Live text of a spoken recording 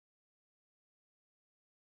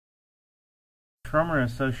Tromer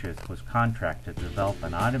Associates was contracted to develop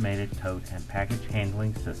an automated tote and package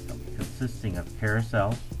handling system consisting of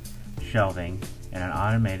carousels, shelving, and an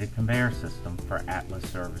automated conveyor system for Atlas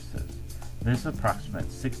Services. This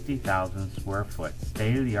approximate 60,000 square foot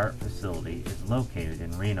state-of-the-art facility is located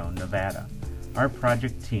in Reno, Nevada. Our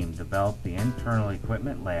project team developed the internal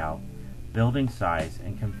equipment layout, building size,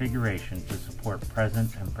 and configuration to support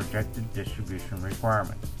present and projected distribution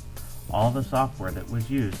requirements. All the software that was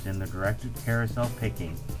used in the directed carousel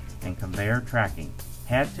picking and conveyor tracking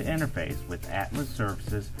had to interface with Atlas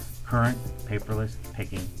Services' current paperless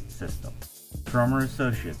picking system. Tromer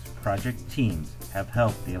Associates project teams have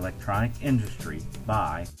helped the electronic industry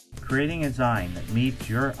by creating a design that meets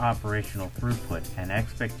your operational throughput and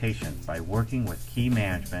expectations by working with key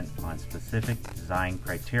management on specific design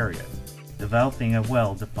criteria, developing a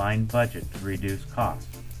well-defined budget to reduce costs,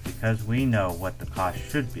 because we know what the cost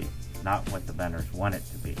should be, not what the vendors want it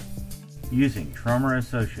to be. Using Tromer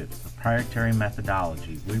Associates' proprietary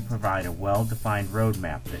methodology, we provide a well-defined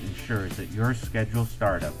roadmap that ensures that your scheduled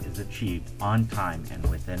startup is achieved on time and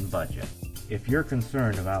within budget. If you're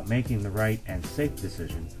concerned about making the right and safe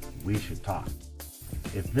decision, we should talk.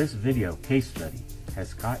 If this video case study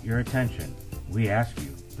has caught your attention, we ask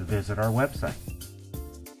you to visit our website.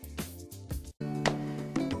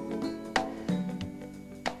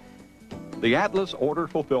 The Atlas Order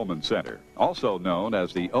Fulfillment Center, also known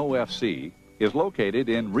as the OFC, is located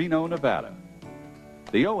in Reno, Nevada.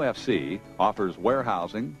 The OFC offers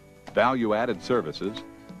warehousing, value-added services,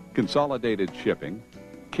 consolidated shipping,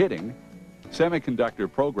 kitting,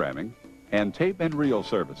 semiconductor programming, and tape and reel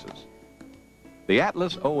services. The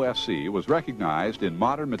Atlas OFC was recognized in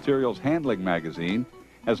Modern Materials Handling magazine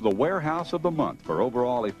as the Warehouse of the Month for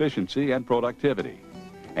overall efficiency and productivity,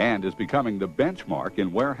 and is becoming the benchmark in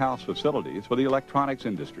warehouse facilities for the electronics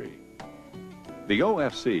industry. The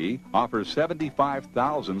OFC offers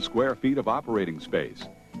 75,000 square feet of operating space,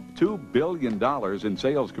 $2 billion in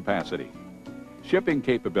sales capacity, shipping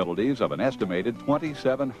capabilities of an estimated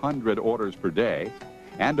 2,700 orders per day,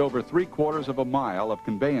 and over 3/4 of a mile of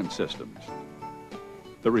conveyance systems.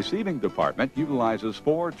 The receiving department utilizes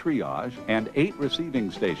 4 triage and 8 receiving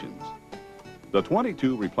stations. The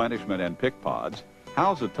 22 replenishment and pick pods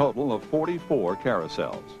house a total of 44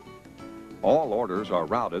 carousels. All orders are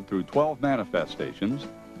routed through 12 manifest stations,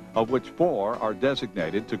 of which 4 are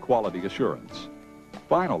designated to quality assurance.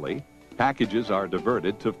 Finally, packages are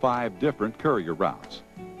diverted to 5 different courier routes.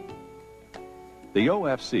 The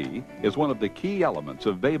OFC is one of the key elements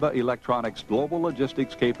of Veba Electronics' global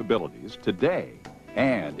logistics capabilities today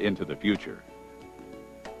and into the future.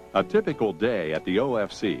 A typical day at the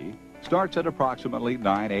OFC starts at approximately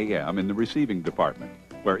 9 a.m. in the receiving department,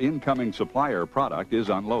 where incoming supplier product is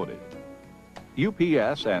unloaded.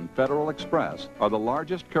 UPS and Federal Express are the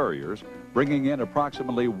largest couriers, bringing in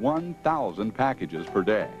approximately 1,000 packages per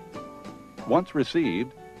day. Once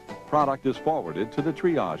received, product is forwarded to the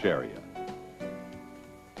triage area.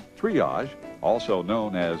 Triage, also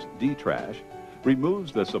known as detrash,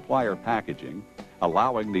 removes the supplier packaging,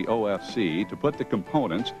 allowing the OFC to put the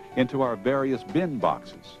components into our various bin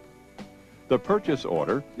boxes. The purchase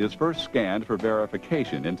order is first scanned for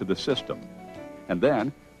verification into the system, and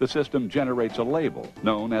then the system generates a label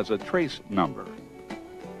known as a trace number.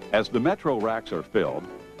 As the Metro racks are filled,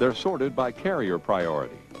 they're sorted by carrier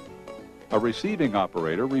priority. A receiving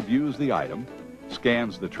operator reviews the item,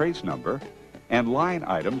 scans the trace number, and line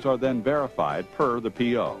items are then verified per the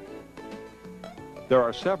PO. There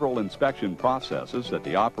are several inspection processes that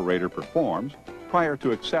the operator performs prior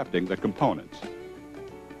to accepting the components.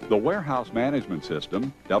 The Warehouse Management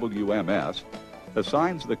System, WMS,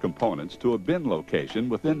 assigns the components to a bin location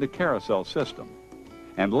within the carousel system,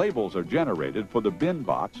 and labels are generated for the bin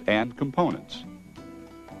box and components.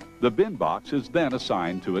 The bin box is then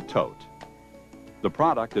assigned to a tote. The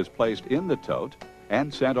product is placed in the tote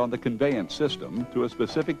and sent on the conveyance system to a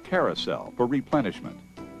specific carousel for replenishment.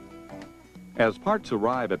 As parts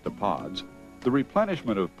arrive at the pods, the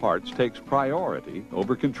replenishment of parts takes priority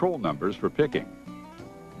over control numbers for picking.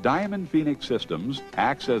 Diamond Phoenix Systems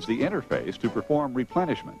acts as the interface to perform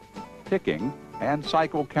replenishment, picking, and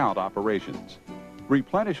cycle count operations.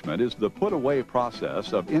 Replenishment is the put-away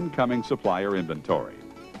process of incoming supplier inventory.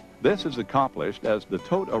 This is accomplished as the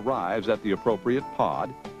tote arrives at the appropriate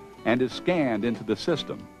pod and is scanned into the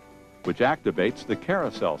system, which activates the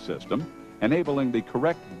carousel system, enabling the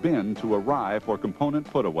correct bin to arrive for component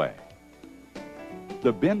put-away.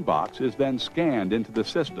 The bin box is then scanned into the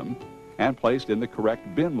system and placed in the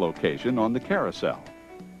correct bin location on the carousel.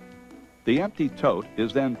 The empty tote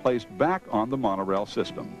is then placed back on the monorail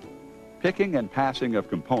system. Picking and passing of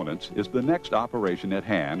components is the next operation at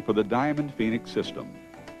hand for the Diamond Phoenix system.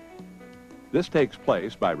 This takes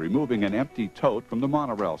place by removing an empty tote from the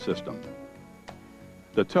monorail system.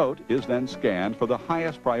 The tote is then scanned for the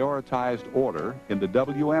highest prioritized order in the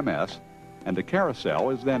WMS, and the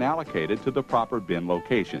carousel is then allocated to the proper bin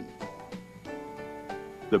location.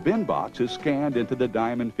 The bin box is scanned into the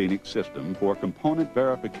Diamond Phoenix system for component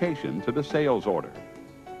verification to the sales order.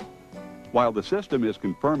 While the system is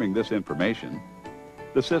confirming this information,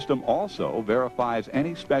 the system also verifies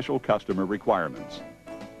any special customer requirements.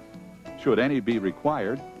 Should any be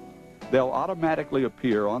required, they'll automatically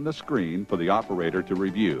appear on the screen for the operator to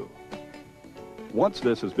review. Once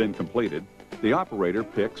this has been completed, the operator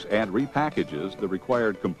picks and repackages the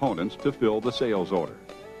required components to fill the sales order.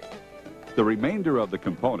 The remainder of the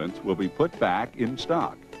components will be put back in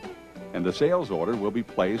stock, and the sales order will be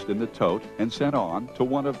placed in the tote and sent on to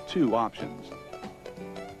one of two options.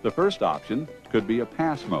 The first option could be a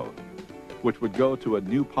pass mode, which would go to a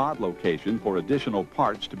new pod location for additional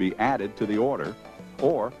parts to be added to the order,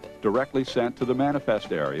 or directly sent to the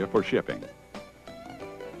manifest area for shipping.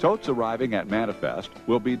 Totes arriving at manifest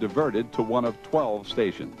will be diverted to one of 12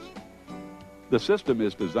 stations. The system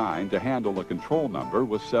is designed to handle a control number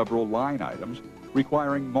with several line items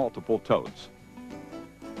requiring multiple totes.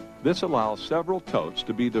 This allows several totes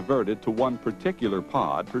to be diverted to one particular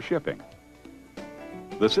pod for shipping.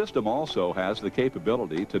 The system also has the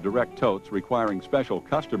capability to direct totes requiring special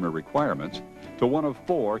customer requirements to one of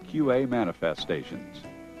 4 QA manifest stations.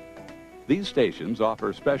 These stations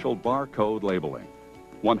offer special barcode labeling,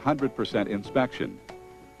 100% inspection,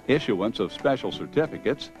 issuance of special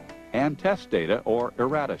certificates, and test data or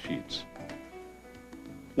errata sheets.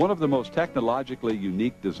 One of the most technologically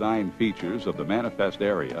unique design features of the manifest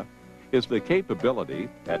area is the capability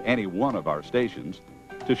at any one of our stations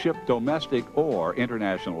to ship domestic or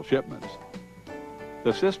international shipments.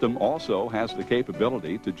 The system also has the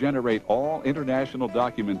capability to generate all international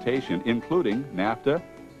documentation, including NAFTA,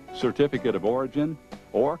 Certificate of Origin,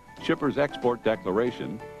 or Shipper's Export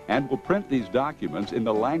Declaration, and will print these documents in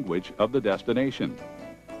the language of the destination.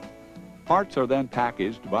 Parts are then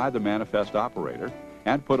packaged by the manifest operator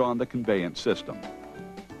and put on the conveyance system.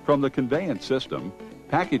 From the conveyance system,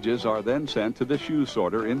 packages are then sent to the shoe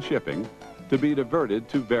sorter in shipping to be diverted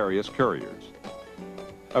to various couriers.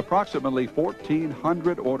 Approximately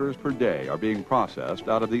 1,400 orders per day are being processed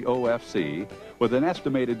out of the OFC, with an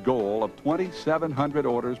estimated goal of 2,700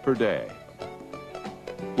 orders per day.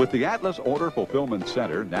 With the Atlas Order Fulfillment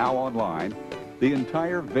Center now online, the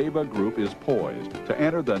entire Webe Group is poised to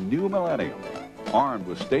enter the new millennium, armed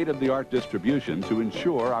with state-of-the-art distribution to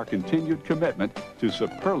ensure our continued commitment to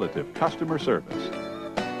superlative customer service.